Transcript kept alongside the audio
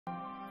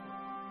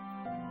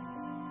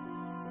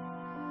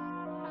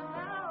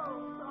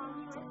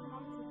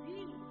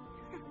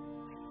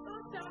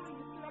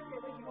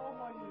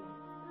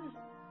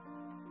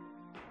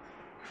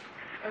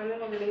I'm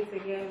not late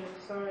again. I'm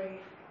sorry.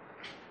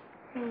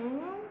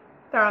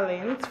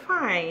 Darling, it's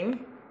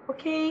fine.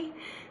 Okay?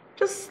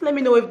 Just let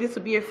me know if this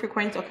will be a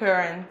frequent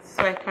occurrence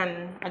so I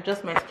can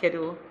adjust my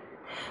schedule.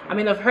 I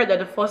mean, I've heard that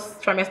the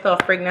first trimester of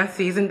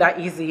pregnancy isn't that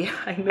easy.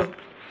 I know.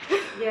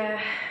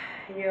 Yeah,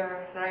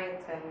 you're right.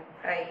 And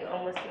I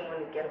almost didn't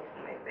want to get up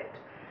from my bed.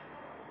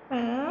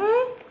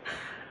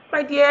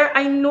 My dear,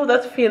 I know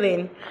that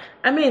feeling.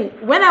 I mean,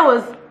 when I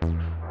was...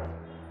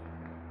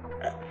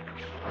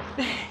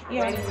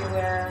 Yeah. When you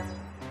were...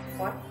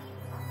 What?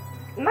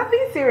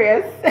 Nothing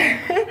serious.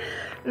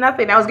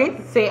 Nothing. I was going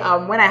to say,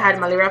 when I had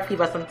malaria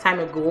fever some time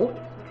ago,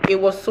 it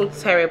was so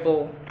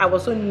terrible. I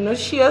was so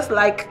nauseous.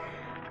 Like,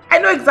 I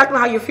know exactly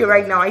how you feel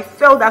right now. I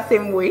felt that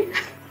same way.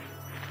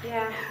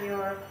 Yeah,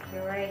 you're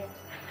right.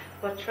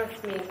 But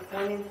trust me,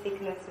 morning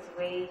sickness is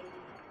way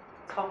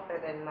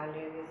tougher than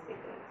malaria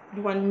sickness.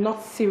 You are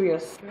not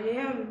serious. I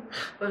am.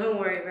 But don't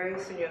worry, very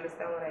soon you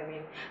understand what I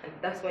mean. And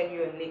that's when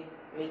you and Nick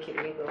make it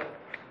legal.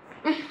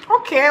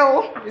 Okay,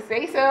 oh, you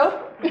say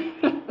so.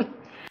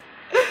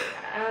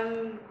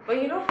 But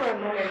you know, for a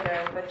moment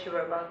there, I thought you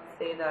were about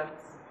to say that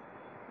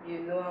you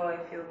know how I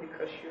feel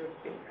because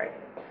you've been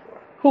pregnant before.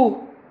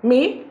 Who?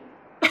 Me?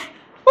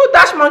 Who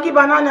dashed monkey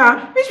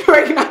banana? Which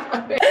pregnant?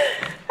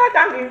 That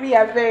can't be me,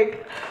 I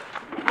beg.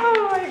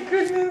 Oh my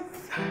goodness.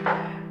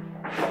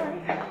 Sorry.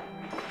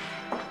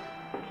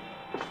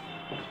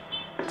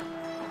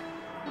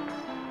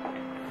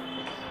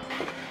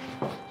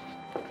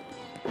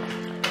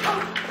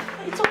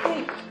 It's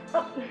okay.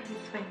 Oh,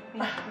 it's fine. Thank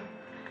you.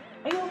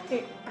 Are you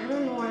okay? I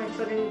don't know why I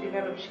suddenly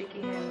developed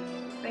shaky hands.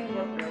 Thank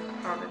God for your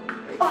problem.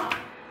 Oh,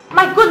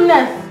 my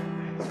goodness!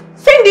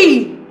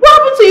 Cindy! What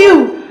happened to you?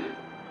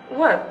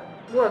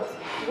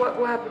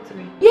 What happened to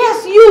me?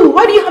 Yes, you!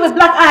 Why do you have a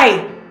black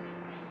eye?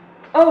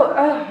 Oh,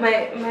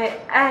 my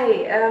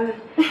eye.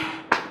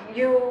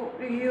 You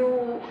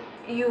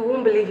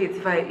won't believe it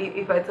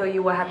if I tell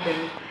you what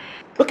happened.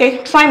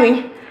 Okay, try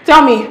me.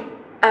 Tell me.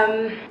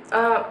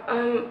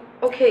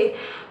 Okay.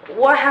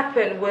 What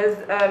happened was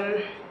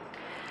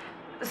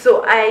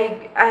so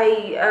I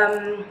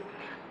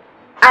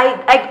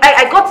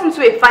got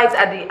into a fight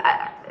at the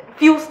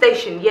fuel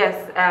station.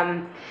 Yes,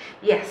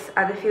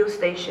 at the fuel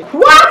station.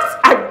 What?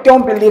 I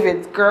don't believe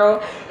it,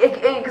 girl.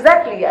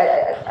 Exactly.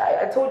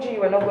 I told you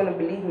were not going to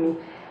believe me.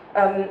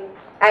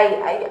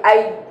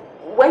 I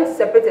went to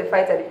separate a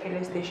fight at the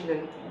fueling station,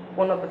 and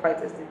one of the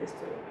fighters did this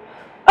to me.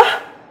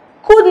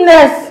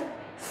 Goodness,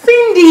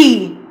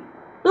 Cindy!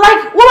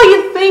 Like, what are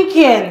you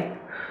thinking?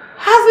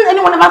 Hasn't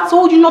anyone ever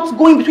told you not to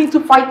go in between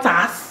two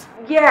fighters?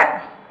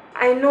 Yeah,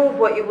 I know,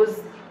 but it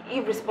was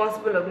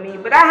irresponsible of me.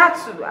 But I had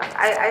to.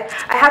 I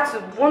had to.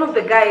 One of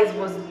the guys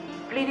was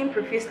bleeding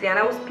profusely, and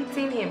I was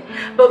pitying him.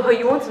 But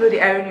you want to know the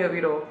irony of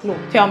it all? No,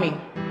 tell me.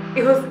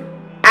 It was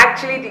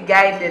actually the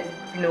guy that,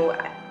 you know,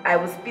 I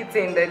was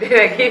pitying that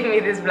gave me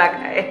this black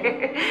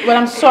eye. Well,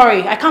 I'm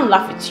sorry. I can't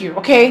laugh at you,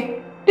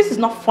 okay? This is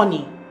not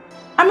funny.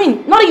 I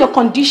mean, not in your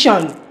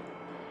condition.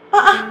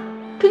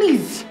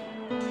 Please.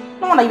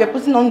 No wonder you were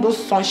putting on those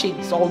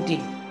sunshades all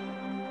day.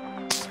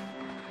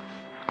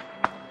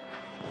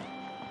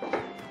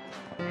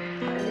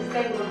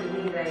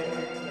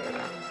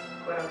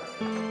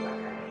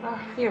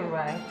 You're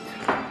right.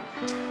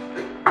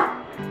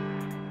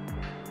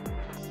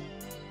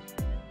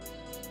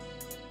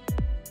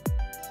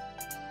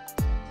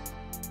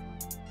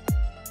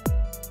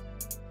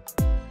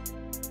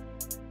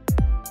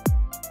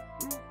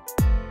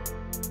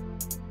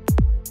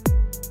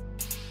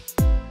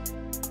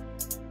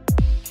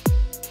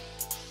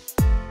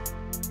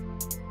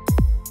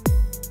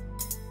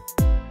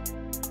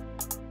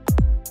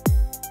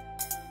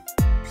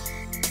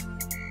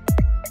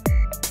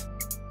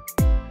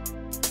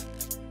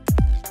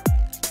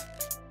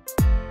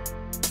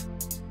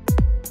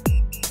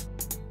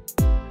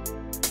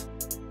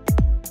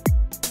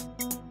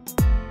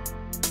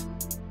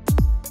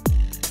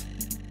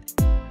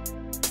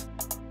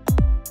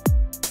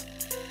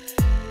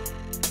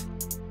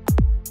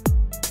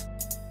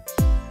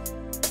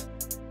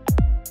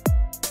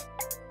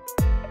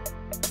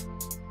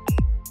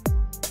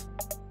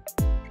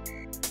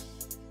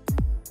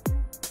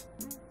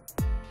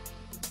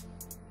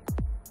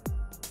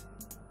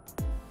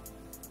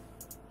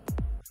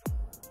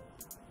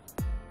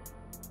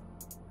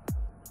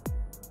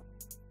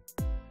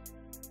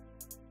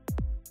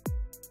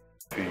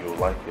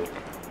 Like it?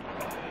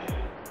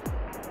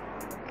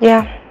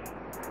 Yeah,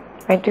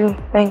 I do.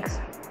 Thanks.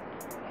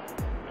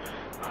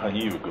 I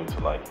knew you were going to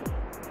like it.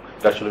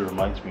 It actually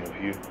reminds me of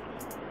you.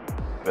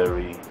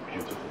 Very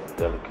beautiful and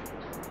delicate.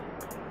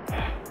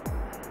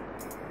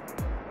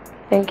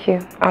 Thank you.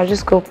 I'll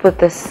just go put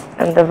this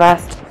in the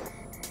vase.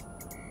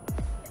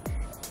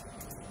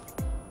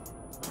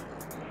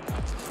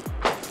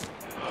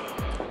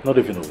 Not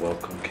even a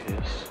welcome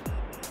kiss.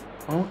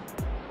 Huh?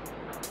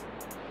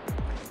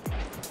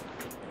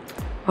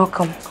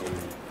 Welcome.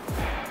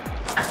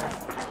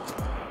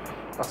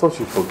 I thought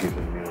you'd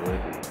forgiven me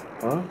already.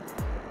 Huh?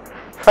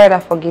 Afraid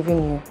I've forgiven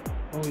you.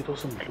 No, it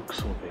doesn't look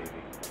so, baby.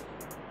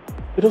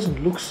 It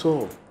doesn't look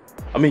so.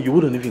 I mean, you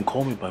wouldn't even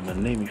call me by my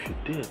name if you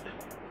did.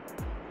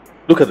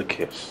 Look at the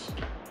kiss.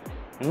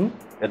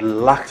 It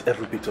lacked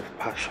every bit of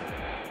passion.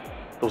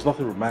 There was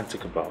nothing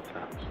romantic about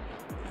that.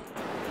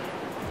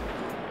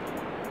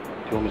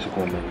 Do you want me to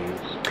go on my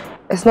knees?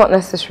 It's not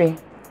necessary.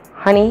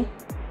 Honey,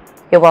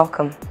 you're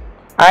welcome.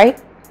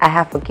 Alright? I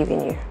have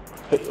forgiven you.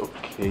 Hey,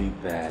 okay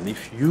then.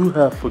 If you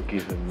have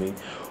forgiven me,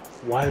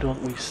 why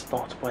don't we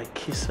start by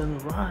kissing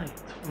right?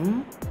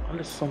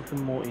 Unless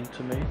something more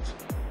intimate?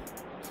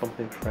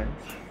 Something French?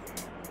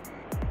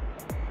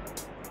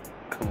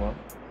 Come on.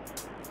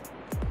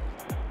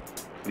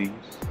 Please.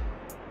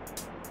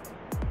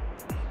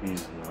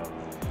 Please, no.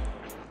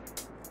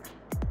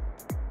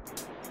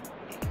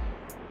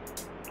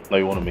 Now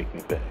you want to make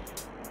me beg.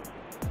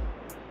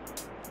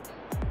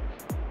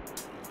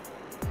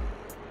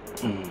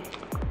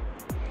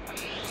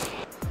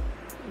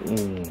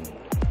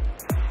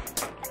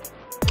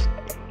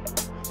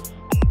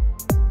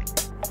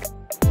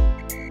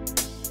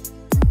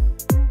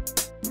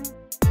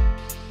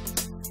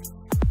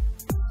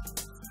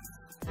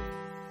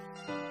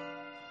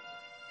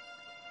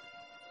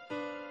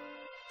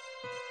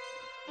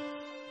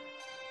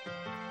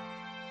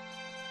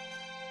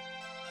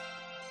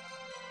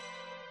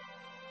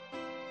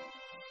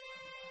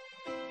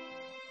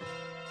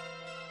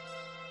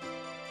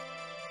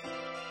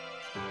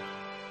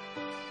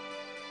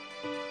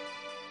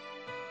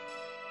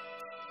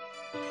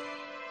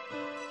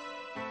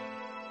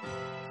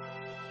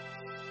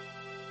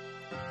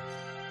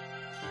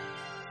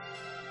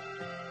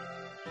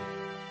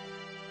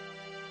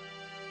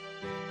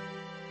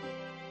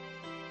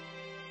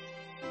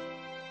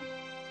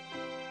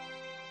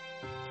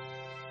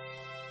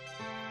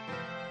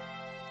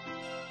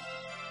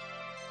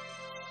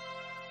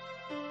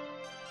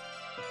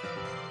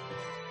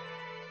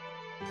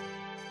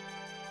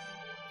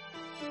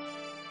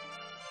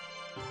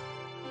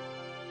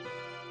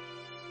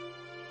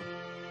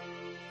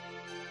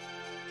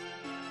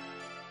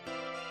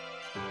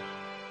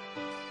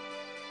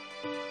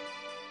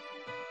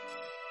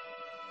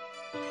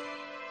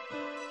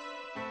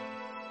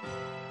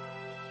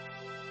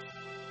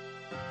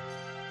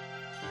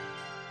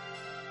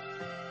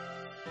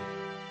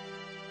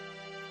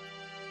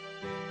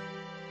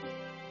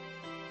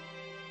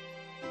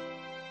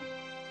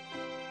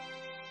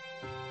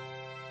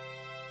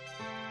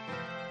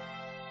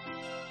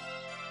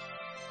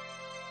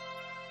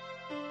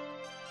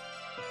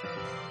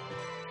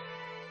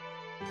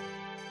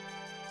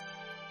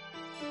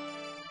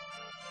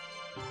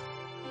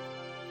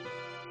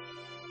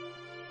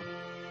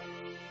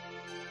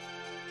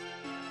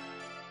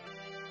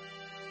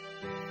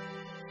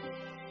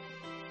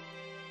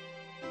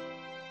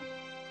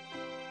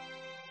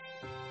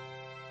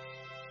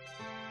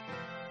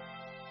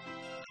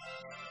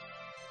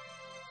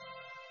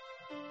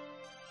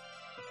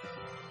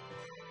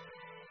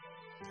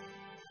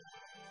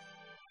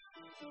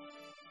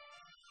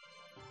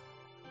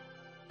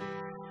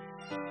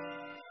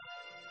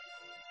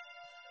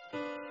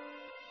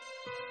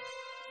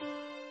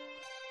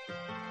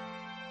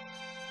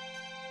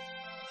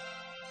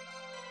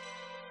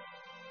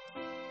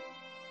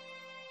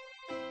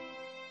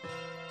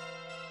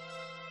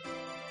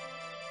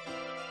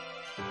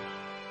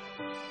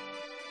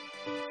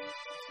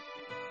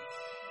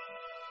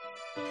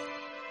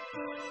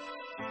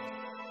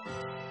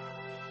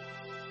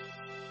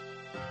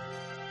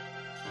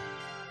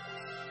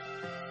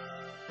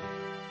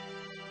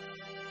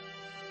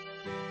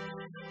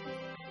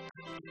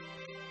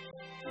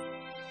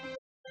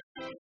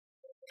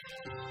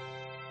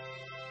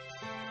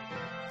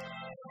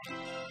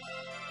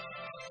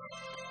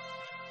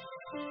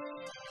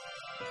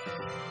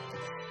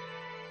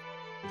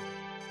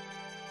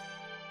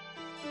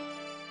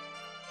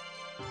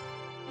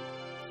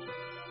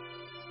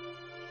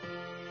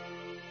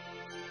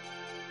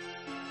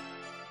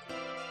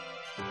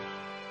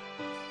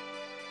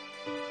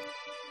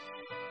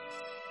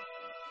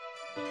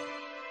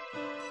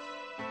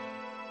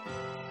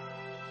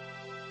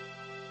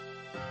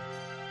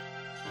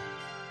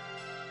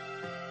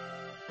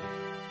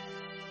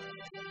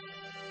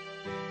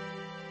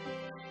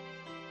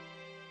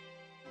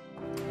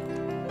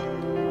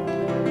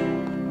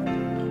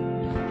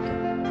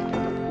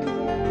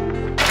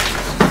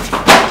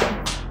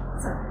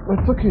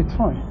 It's okay, it's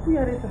fine.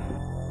 Yeah, it's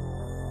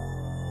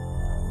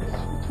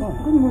fine.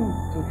 Good morning.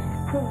 It's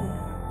okay.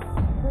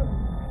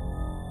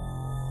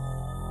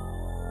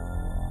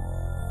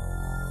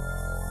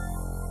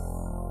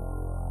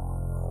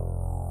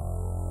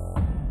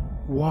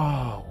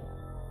 Wow.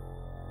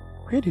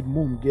 Where did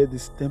Mom get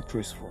this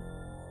temptress from?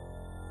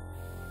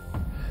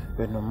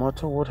 But no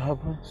matter what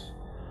happens,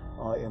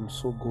 I am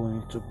so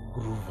going to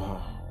groove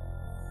her.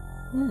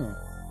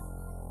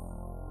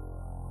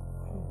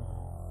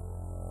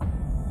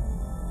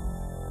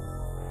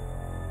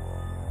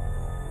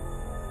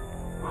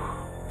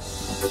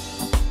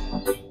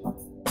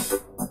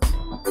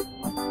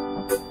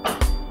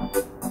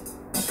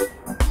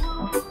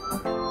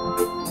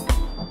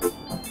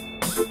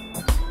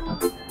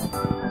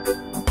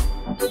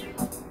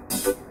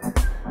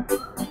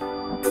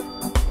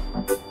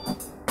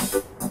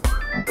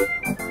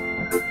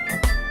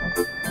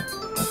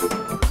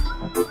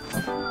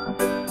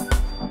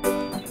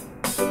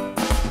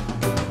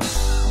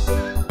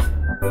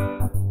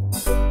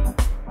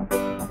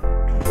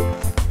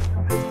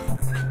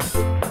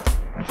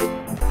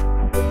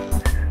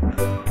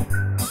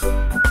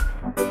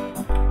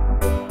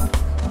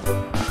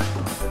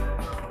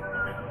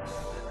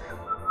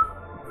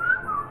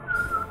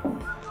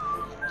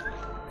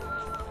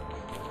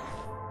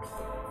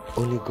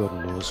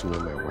 also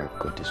where my wife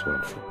got this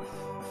one from.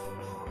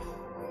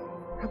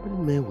 How many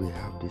men will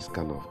have this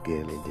kind of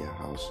girl in their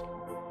house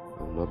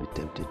and will not be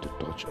tempted to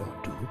touch or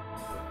do?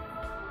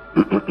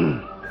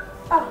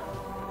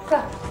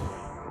 Sir.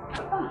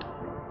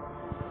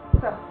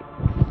 Sir.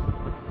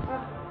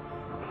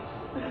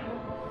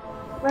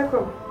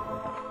 Welcome.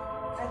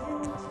 I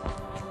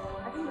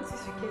didn't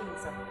notice you came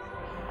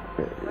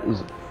in,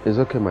 sir. It's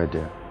okay, my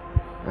dear.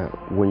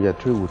 When you're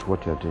through with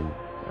what you're doing,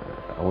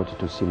 I want you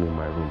to see me in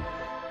my room.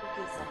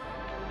 Okay, sir.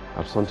 I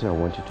have something I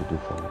want you to do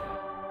for me.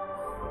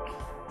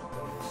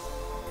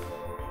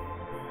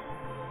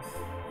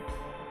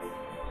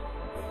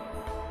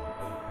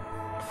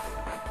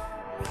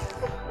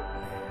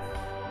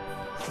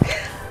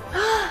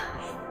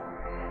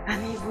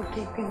 I'm able to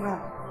keep him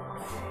up.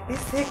 He's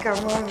sick,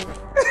 mommy.